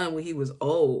a son when he was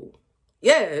old.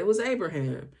 Yeah, it was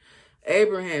Abraham.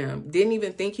 Abraham didn't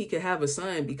even think he could have a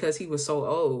son because he was so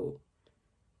old.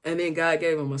 And then God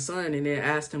gave him a son and then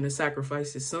asked him to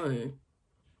sacrifice his son.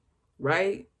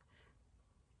 Right?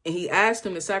 And he asked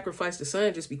him to sacrifice the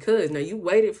son just because. Now, you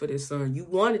waited for this son. You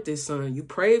wanted this son. You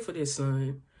prayed for this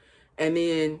son. And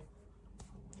then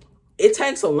it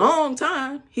takes a long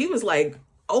time. He was like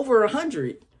over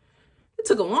 100. It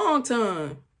took a long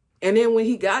time. And then when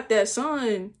he got that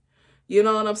son, you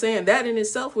know what I'm saying? That in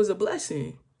itself was a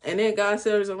blessing. And then God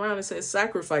turns around and says,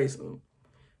 sacrifice him.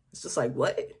 It's just like,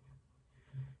 what?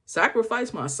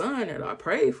 Sacrifice my son that I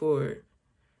prayed for,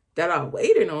 that I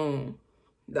waited on,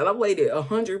 that I waited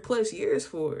 100+ years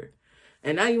for.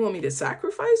 And now you want me to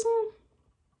sacrifice him?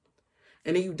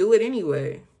 And then you do it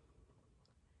anyway.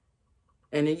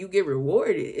 And then you get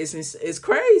rewarded. It's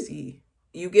crazy.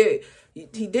 He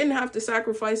didn't have to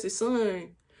sacrifice his son.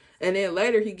 And then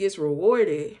later he gets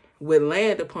rewarded with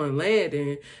land upon land.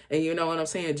 And you know what I'm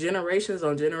saying? Generations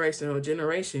on generations on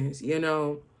generations,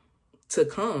 to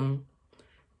come.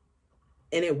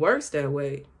 And it works that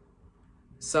way.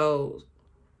 So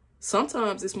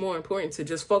sometimes it's more important to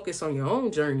just focus on your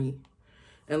own journey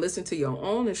and listen to your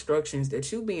own instructions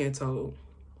that you're being told.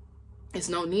 It's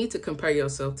no need to compare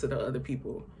yourself to the other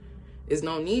people. It's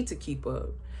no need to keep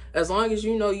up. As long as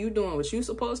you know you're doing what you're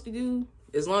supposed to do,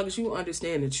 as long as you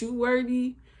understand that you're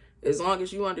worthy, as long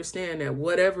as you understand that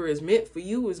whatever is meant for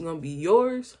you is going to be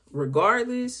yours,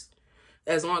 regardless,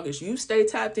 as long as you stay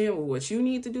tapped in with what you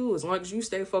need to do, as long as you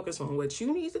stay focused on what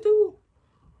you need to do,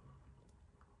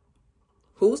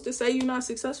 who's to say you're not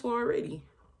successful already?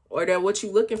 Or that what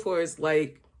you're looking for is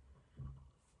like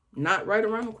not right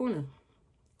around the corner.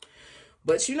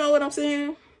 But you know what I'm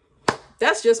saying?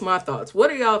 That's just my thoughts.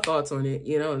 What are y'all thoughts on it?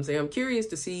 You know what I'm saying? I'm curious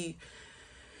to see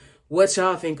what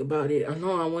y'all think about it. I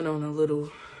know I went on a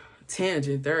little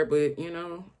tangent there, but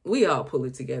we all pull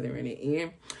it together in the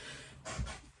end.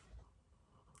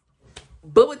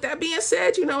 But with that being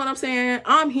said, you know what I'm saying?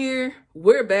 I'm here.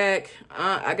 We're back.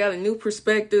 I got a new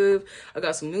perspective. I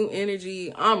got some new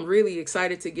energy. I'm really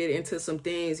excited to get into some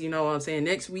things. You know what I'm saying?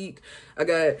 Next week, I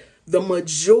got the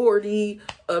majority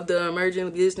of the emerging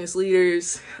business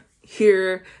leaders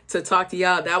here to talk to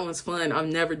y'all. That one's fun. I've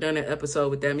never done an episode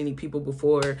with that many people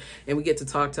before, and we get to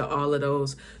talk to all of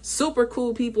those super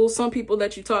cool people. Some people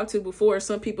that you talked to before,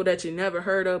 some people that you never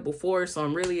heard of before. So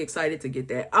I'm really excited to get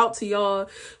that out to y'all.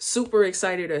 Super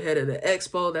excited ahead of the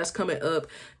expo that's coming up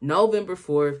November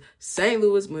 4th, St.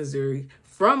 Louis, Missouri,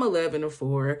 from 11 to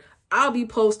 4. I'll be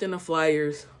posting the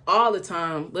flyers all the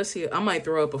time. Let's see. I might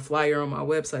throw up a flyer on my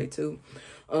website too.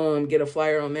 Get a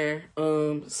flyer on there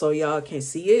so y'all can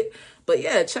see it. But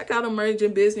yeah, check out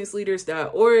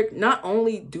emergingbusinessleaders.org. Not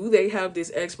only do they have this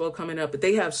expo coming up, but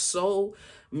they have so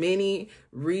many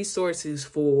resources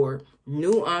for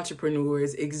new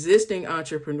entrepreneurs, existing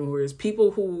entrepreneurs,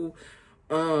 people who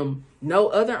know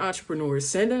other entrepreneurs,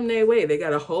 send them their way. They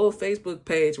got a whole Facebook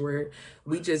page where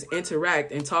we just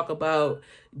interact and talk about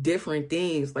different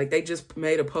things. Like they just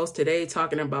made a post today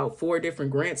talking about 4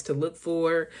 different grants to look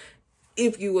for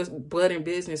if you was budding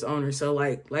business owner. So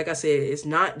like I said, it's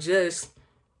not just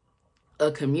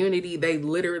a community. They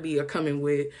literally are coming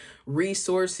with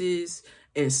resources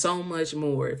and so much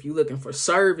more. If you're looking for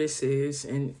services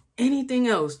and anything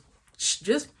else,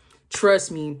 just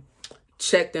trust me,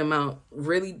 check them out.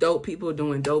 Really dope people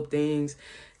doing dope things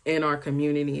in our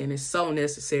community, and it's so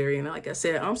necessary. And like I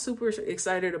said, I'm super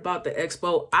excited about the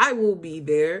expo. I will be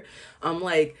there. I'm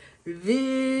like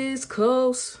this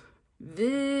close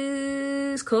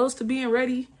to being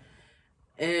ready.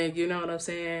 And you know what I'm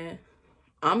saying?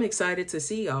 I'm excited to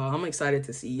see y'all. I'm excited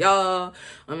to see y'all.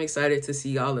 I'm excited to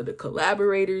see all of the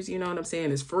collaborators. You know what I'm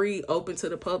saying? It's free, open to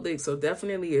the public. So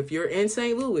definitely, if you're in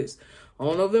St. Louis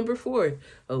on November 4th,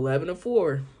 11 to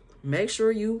 4, make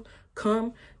sure you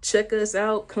come check us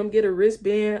out. Come get a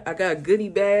wristband. I got goodie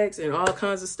bags and all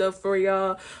kinds of stuff for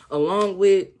y'all, along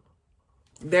with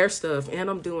their stuff.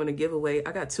 And I'm doing a giveaway.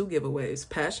 I got 2 giveaways.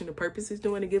 Passion to Purpose is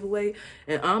doing a giveaway,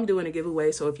 and I'm doing a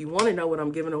giveaway. So if you want to know what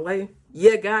I'm giving away,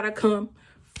 you gotta come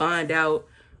find out.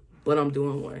 But I'm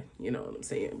doing one. You know what I'm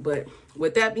saying? But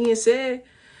with that being said,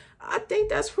 I think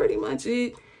that's pretty much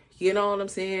it. You know what I'm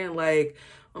saying? Like,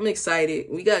 I'm excited.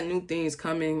 We got new things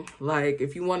coming. Like,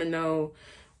 if you want to know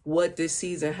what this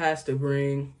season has to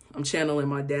bring, I'm channeling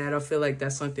my dad. I feel like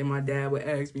that's something my dad would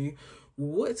ask me.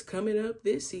 What's coming up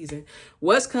this season?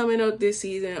 What's coming up this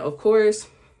season? Of course,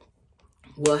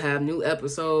 we'll have new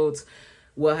episodes.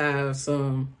 We'll have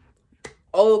some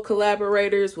old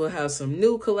collaborators. We'll have some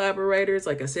new collaborators.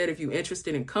 Like I said, if you're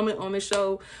interested in coming on the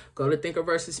show, go to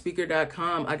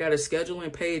thinkerversusspeaker.com. I got a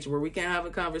scheduling page where we can have a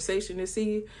conversation to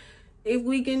see if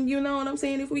we can, you know what I'm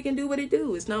saying, if we can do what it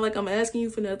do. It's not like I'm asking you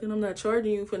for nothing. I'm not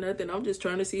charging you for nothing. I'm just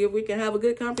trying to see if we can have a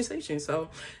good conversation. So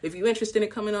if you're interested in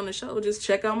coming on the show, just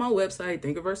check out my website,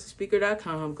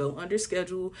 thinkerversusspeaker.com. Go under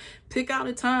schedule, pick out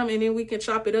a time, and then we can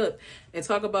chop it up and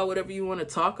talk about whatever you want to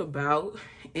talk about.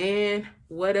 And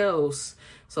what else?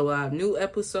 So I have new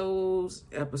episodes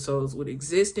with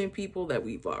existing people that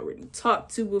we've already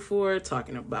talked to before,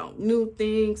 talking about new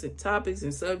things and topics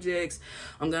and subjects.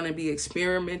 I'm going to be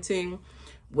experimenting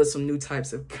with some new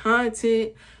types of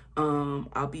content.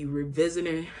 I'll be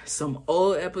revisiting some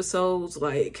old episodes.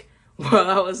 Like while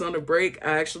I was on a break,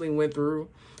 I actually went through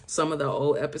some of the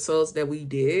old episodes that we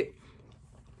did.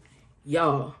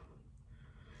 Y'all.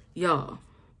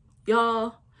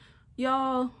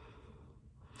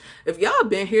 If y'all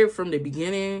been here from the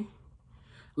beginning,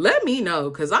 let me know,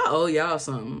 because I owe y'all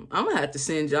something. I'm going to have to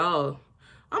send y'all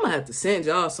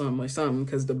something or something,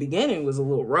 because the beginning was a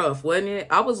little rough, wasn't it?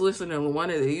 I was listening to one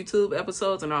of the YouTube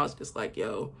episodes, and I was just like,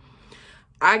 yo,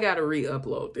 I got to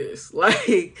re-upload this.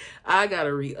 Like, I got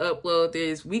to re-upload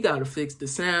this. We got to fix the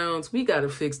sounds. We got to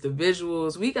fix the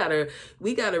visuals. We got to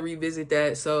revisit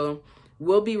that. So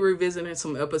we'll be revisiting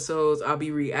some episodes. I'll be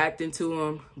reacting to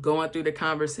them, going through the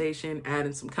conversation,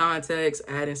 adding some context,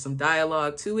 adding some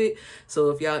dialogue to it. So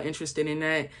if y'all interested in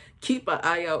that, keep an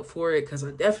eye out for it, because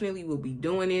I definitely will be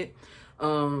doing it.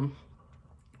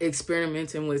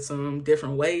 Experimenting with some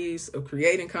different ways of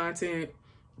creating content.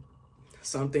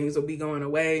 Some things will be going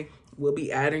away. We'll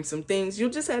be adding some things. You'll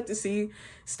just have to see.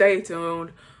 Stay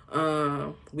tuned.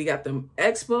 We got the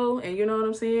expo, and you know what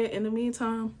I'm saying? In the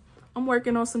meantime, I'm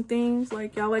working on some things.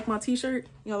 Like, y'all like my t-shirt?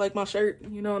 Y'all like my shirt?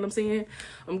 You know what I'm saying?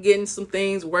 I'm getting some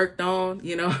things worked on,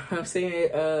 you know what I'm saying?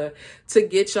 To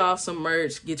get y'all some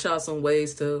merch, get y'all some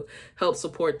ways to help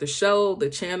support the show, the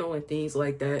channel, and things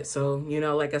like that. So, you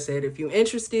know, like I said, if you're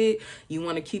interested, you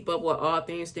want to keep up with all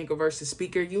things Thinker versus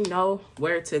Speaker, you know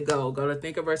where to go. Go to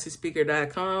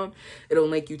thinkerversusspeaker.com. It'll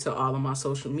link you to all of my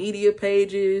social media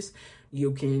pages.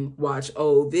 You can watch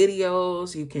old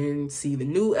videos. You can see the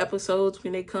new episodes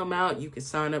when they come out. You can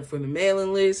sign up for the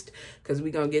mailing list, because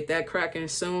we're going to get that cracking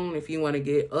soon. If you want to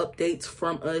get updates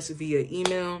from us via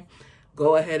email,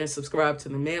 go ahead and subscribe to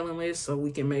the mailing list so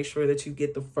we can make sure that you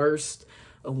get the first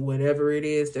of whatever it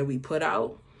is that we put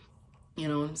out. You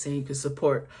know what I'm saying? You can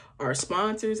support our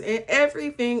sponsors and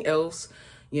everything else.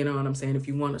 You know what I'm saying? If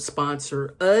you want to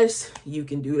sponsor us, you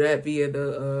can do that via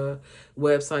the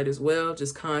website as well.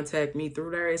 Just contact me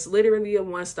through there. It's literally a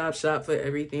one-stop shop for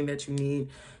everything that you need,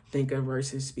 Thinker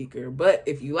versus Speaker. But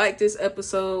if you like this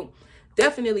episode,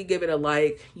 definitely give it a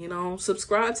like. You know,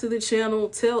 subscribe to the channel.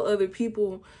 Tell other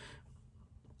people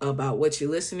about what you're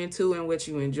listening to and what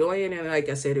you're enjoying. And like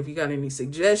I said, if you got any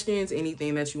suggestions,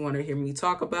 anything that you want to hear me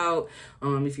talk about,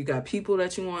 if you got people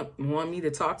that you want me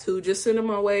to talk to, just send them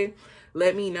my way.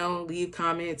 Let me know, leave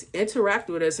comments, interact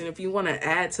with us. And if you want to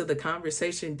add to the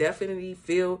conversation, definitely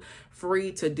feel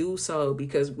free to do so,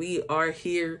 because we are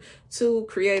here to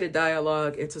create a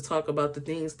dialogue and to talk about the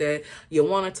things that you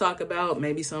want to talk about,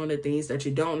 maybe some of the things that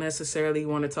you don't necessarily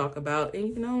want to talk about,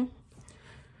 and,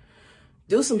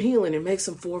 do some healing and make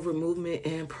some forward movement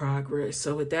and progress.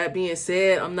 So with that being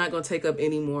said, I'm not going to take up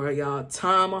any more of y'all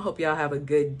time. I hope y'all have a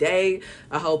good day.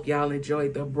 I hope y'all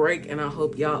enjoyed the break, and I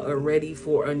hope y'all are ready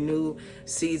for a new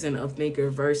season of Thinker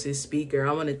versus Speaker.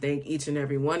 I want to thank each and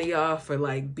every one of y'all for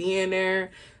being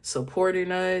there,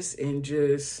 supporting us, and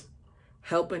just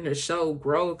helping the show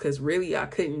grow, because really I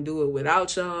couldn't do it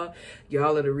without y'all.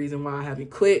 Y'all are the reason why I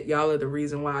haven't quit. Y'all are the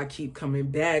reason why I keep coming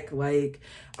back.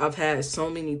 I've had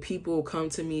so many people come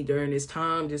to me during this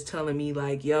time just telling me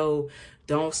yo,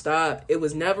 don't stop. It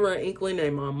was never an inkling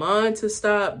in my mind to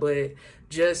stop, but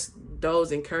just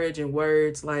those encouraging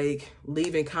words,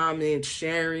 leaving comments,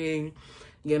 sharing,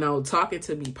 talking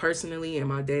to me personally in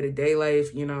my day-to-day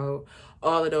life,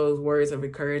 all of those words of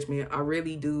encouragement. I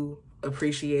really do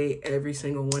appreciate every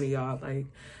single one of y'all.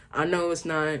 I know it's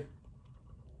not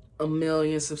 1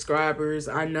 million subscribers.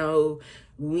 I know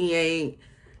we ain't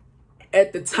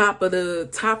at the top of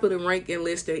the ranking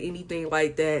list or anything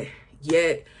like that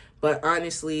yet, but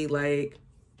honestly,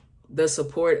 the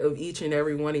support of each and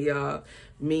every one of y'all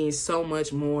means so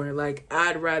much more.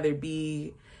 I'd rather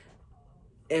be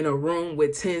in a room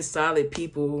with 10 solid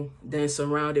people than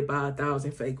surrounded by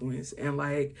 1,000 fake ones. And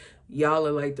y'all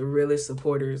are the realest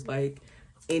supporters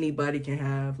anybody can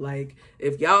have.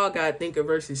 If y'all got Thinker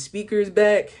versus Speakers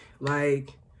back,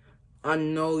 I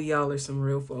know y'all are some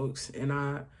real folks, and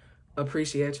I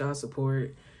appreciate y'all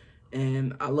support,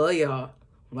 and I love y'all.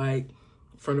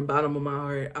 From the bottom of my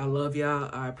heart, I love y'all.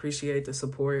 I appreciate the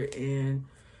support, and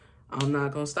I'm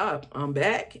not gonna stop. I'm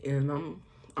back, and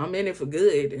I'm in it for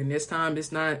good. And this time,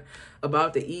 it's not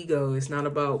about the ego. It's not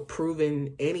about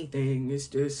proving anything. It's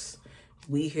just,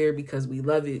 we here because we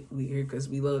love it. We here because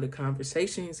we love the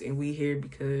conversations, and we here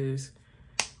because,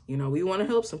 we want to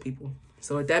help some people.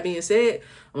 So with that being said,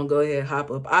 I'm going to go ahead and hop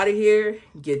up out of here,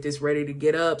 get this ready to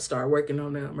get up, start working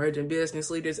on the Emerging Business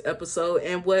Leaders episode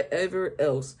and whatever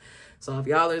else. So if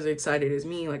y'all are as excited as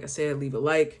me, like I said, leave a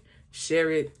like, share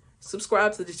it,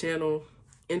 subscribe to the channel,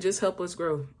 and just help us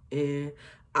grow. And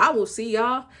I will see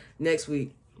y'all next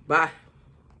week. Bye.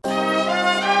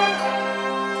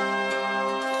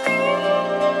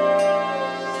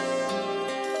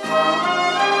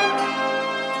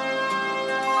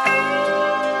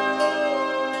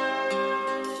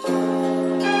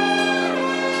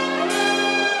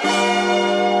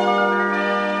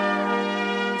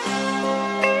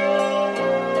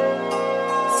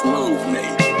 Smooth,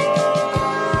 mate.